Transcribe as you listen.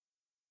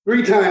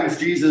3 times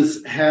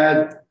Jesus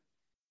had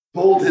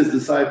told his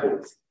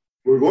disciples,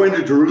 we're going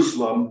to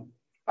Jerusalem.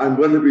 I'm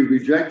going to be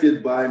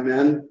rejected by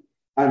men.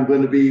 I'm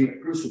going to be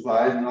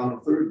crucified. And on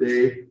the 3rd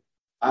day,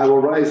 I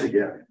will rise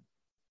again.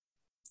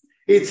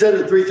 He'd said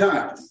it 3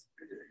 times.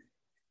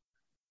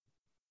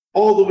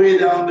 All the way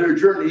down their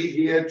journey,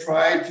 he had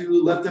tried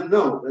to let them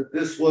know that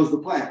this was the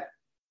plan.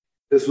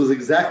 This was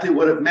exactly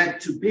what it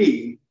meant to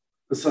be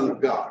the Son of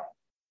God.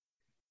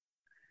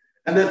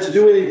 And that to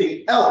do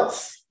anything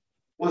else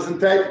was, in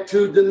fact,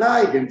 to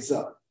deny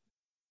himself.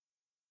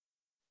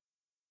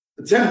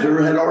 The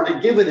tempter had already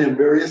given him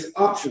various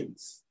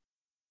options.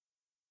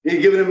 He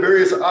had given him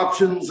various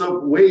options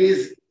of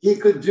ways he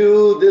could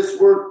do this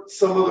work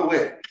some other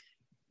way.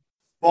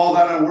 Fall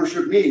down and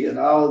worship me, and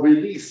I'll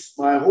release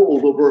my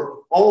hold over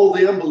all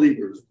the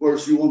unbelievers. Of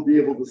course, you won't be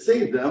able to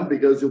save them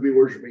because you'll be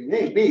worshiping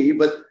me,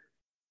 but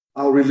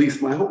I'll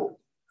release my hold.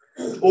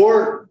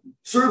 Or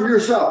serve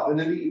yourself in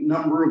any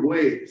number of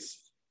ways.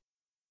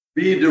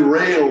 Be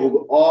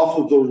derailed off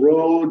of the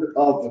road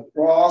of the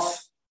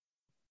cross,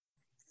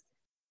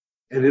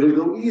 and it'll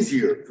go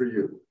easier for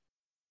you.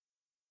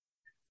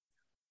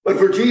 But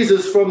for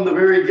Jesus, from the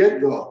very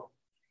get-go,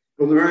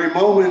 from the very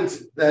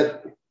moment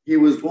that he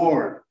was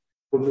born,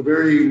 from the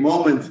very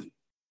moment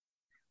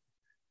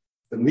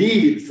the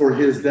need for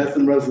his death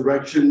and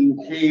resurrection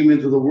came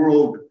into the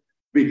world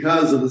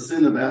because of the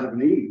sin of Adam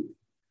and Eve,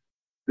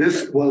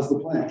 this was the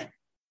plan.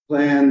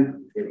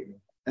 Plan A.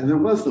 And there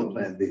was no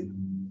plan B.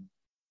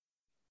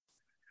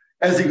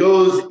 As he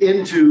goes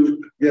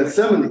into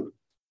Gethsemane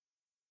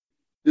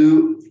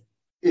to,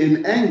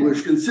 in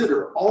anguish,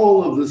 consider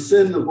all of the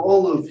sin of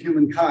all of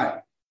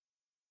humankind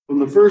from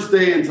the first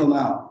day until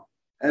now,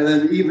 and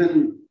then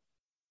even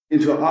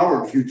into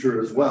our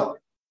future as well.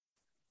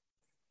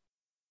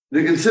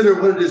 To consider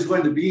what it is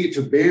going to be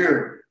to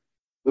bear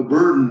the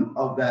burden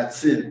of that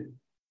sin.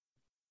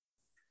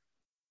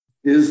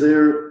 Is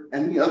there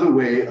any other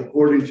way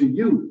according to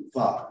you,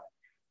 Father?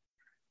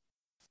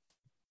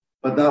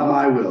 But not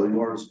my will,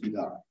 yours be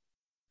done.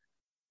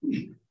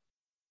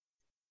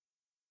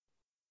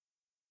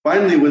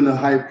 Finally, when the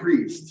high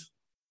priest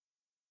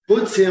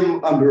puts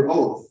him under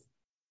oath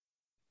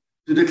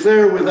to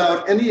declare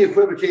without any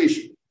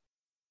equivocation,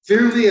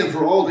 clearly and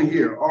for all to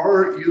hear,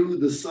 are you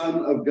the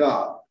Son of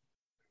God?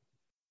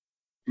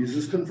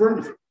 Jesus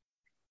confirms it.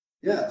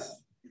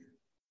 Yes.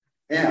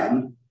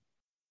 And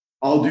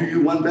I'll do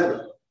you one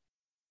better.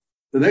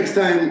 The next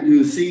time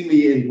you see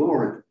me in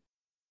glory,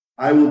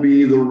 I will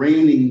be the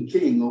reigning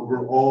king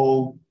over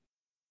all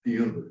the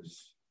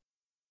universe.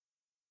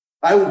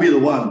 I will be the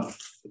one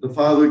that the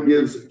Father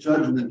gives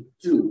judgment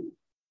to.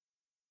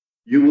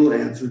 You will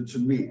answer to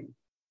me,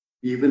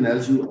 even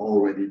as you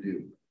already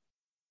do.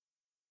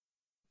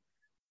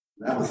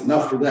 That was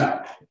enough for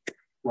that.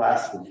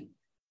 Blasphemy.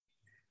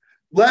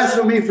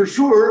 Blasphemy for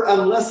sure,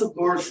 unless, of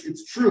course,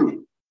 it's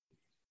true.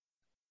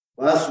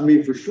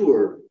 Blasphemy for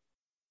sure,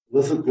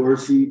 unless, of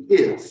course, he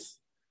is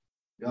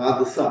God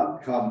the Son,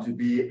 come to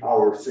be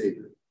our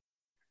Savior.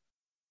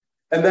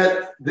 And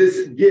that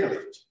this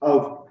gift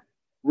of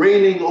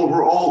reigning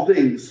over all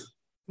things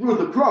through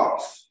the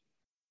cross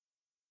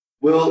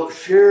will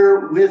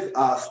share with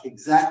us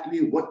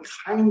exactly what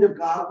kind of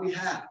God we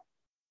have,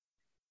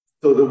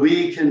 so that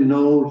we can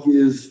know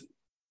his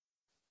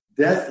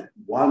death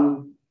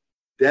won,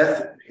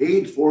 death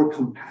paid for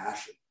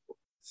compassion.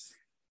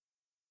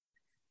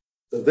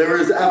 That there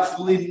is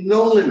absolutely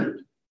no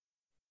limit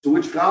to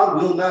which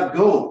God will not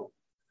go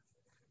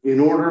in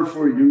order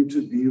for you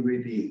to be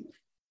redeemed,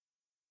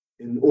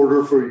 in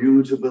order for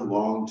you to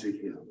belong to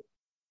him.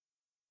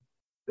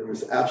 There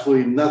is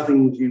absolutely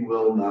nothing he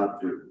will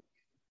not do,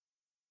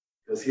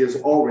 because he has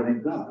already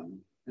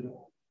done it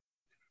all.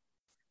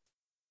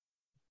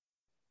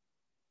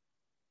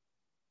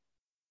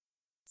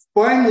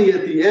 Finally,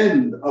 at the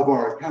end of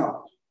our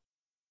account,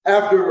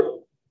 after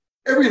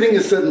everything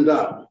is said and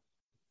done,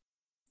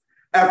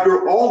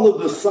 after all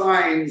of the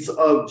signs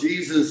of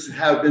Jesus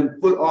have been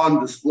put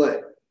on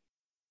display,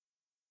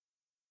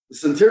 the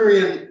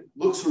centurion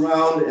looks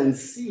around and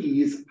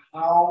sees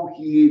how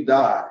he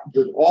died,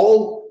 with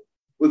all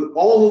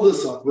of the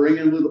suffering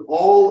and with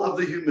all of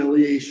the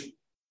humiliation.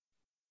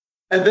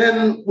 And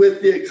then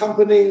with the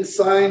accompanying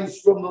signs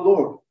from the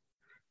Lord,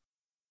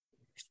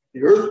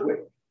 the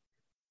earthquake,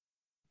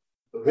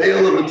 the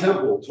veil of the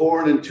temple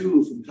torn in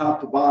two from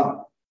top to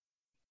bottom,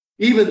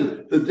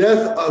 even the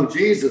death of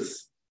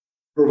Jesus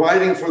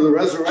providing for the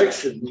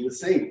resurrection of the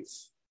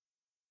saints.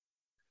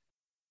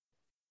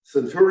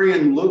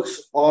 Centurion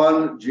looks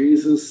on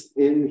Jesus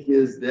in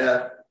his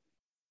death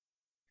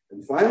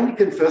and finally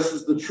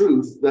confesses the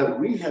truth that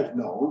we have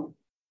known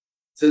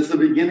since the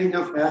beginning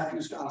of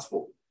Matthew's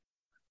gospel.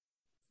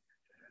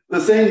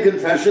 The same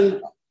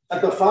confession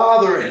that the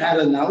Father had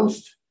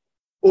announced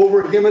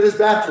over him at his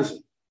baptism.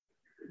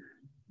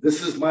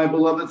 This is my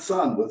beloved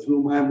Son, with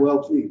whom I am well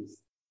pleased.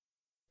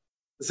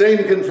 The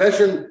same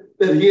confession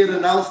that he had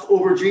announced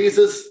over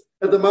Jesus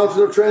at the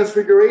Mountain of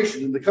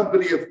Transfiguration in the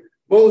company of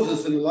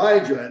Moses and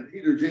Elijah and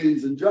Peter,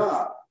 James, and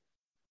John.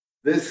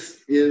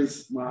 This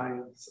is my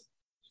Son.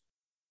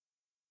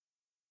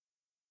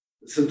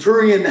 The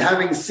centurion,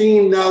 having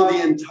seen now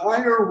the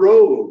entire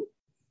road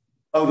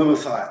of the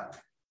Messiah,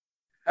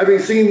 having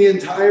seen the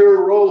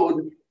entire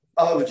road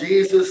of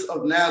Jesus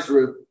of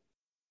Nazareth,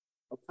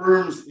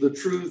 affirms the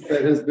truth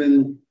that has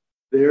been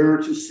there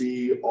to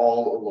see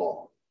all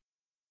along.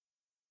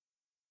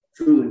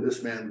 Truly,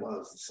 this man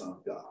was the Son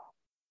of God.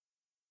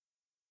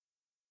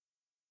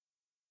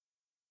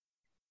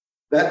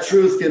 That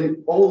truth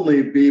can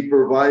only be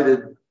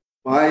provided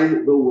by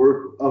the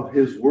work of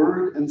his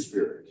word and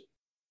spirit.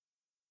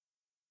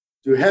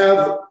 To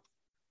have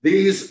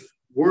these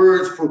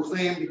words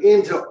proclaimed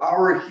into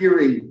our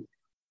hearing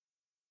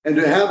and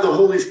to have the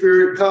Holy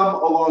Spirit come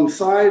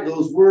alongside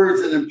those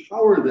words and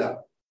empower them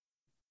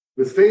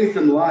with faith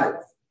and life,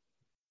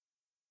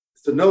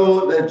 is to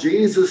know that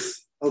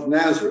Jesus of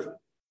Nazareth,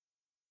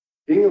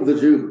 King of the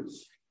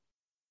Jews,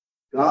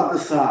 God the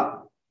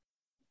Son,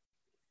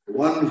 the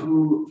one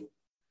who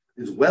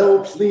is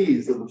well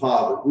pleased of the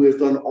Father, who has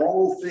done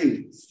all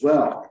things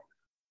well,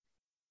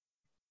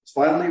 has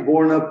finally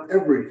borne up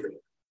everything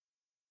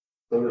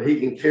so that he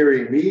can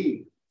carry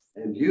me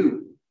and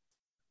you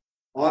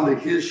onto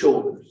his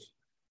shoulders.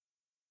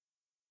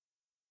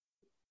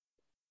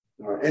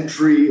 Our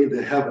entry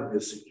into heaven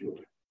is secure.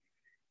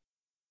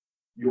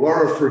 You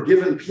are a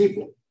forgiven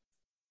people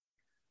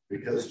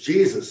because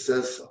Jesus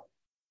says so.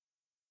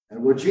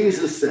 And what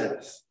Jesus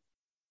says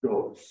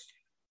goes.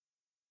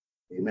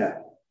 Amen.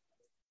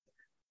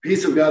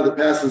 Peace of God that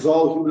passes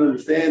all human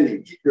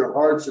understanding. Keep your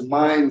hearts and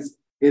minds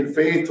in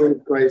faith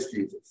toward Christ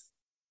Jesus.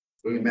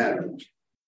 Amen.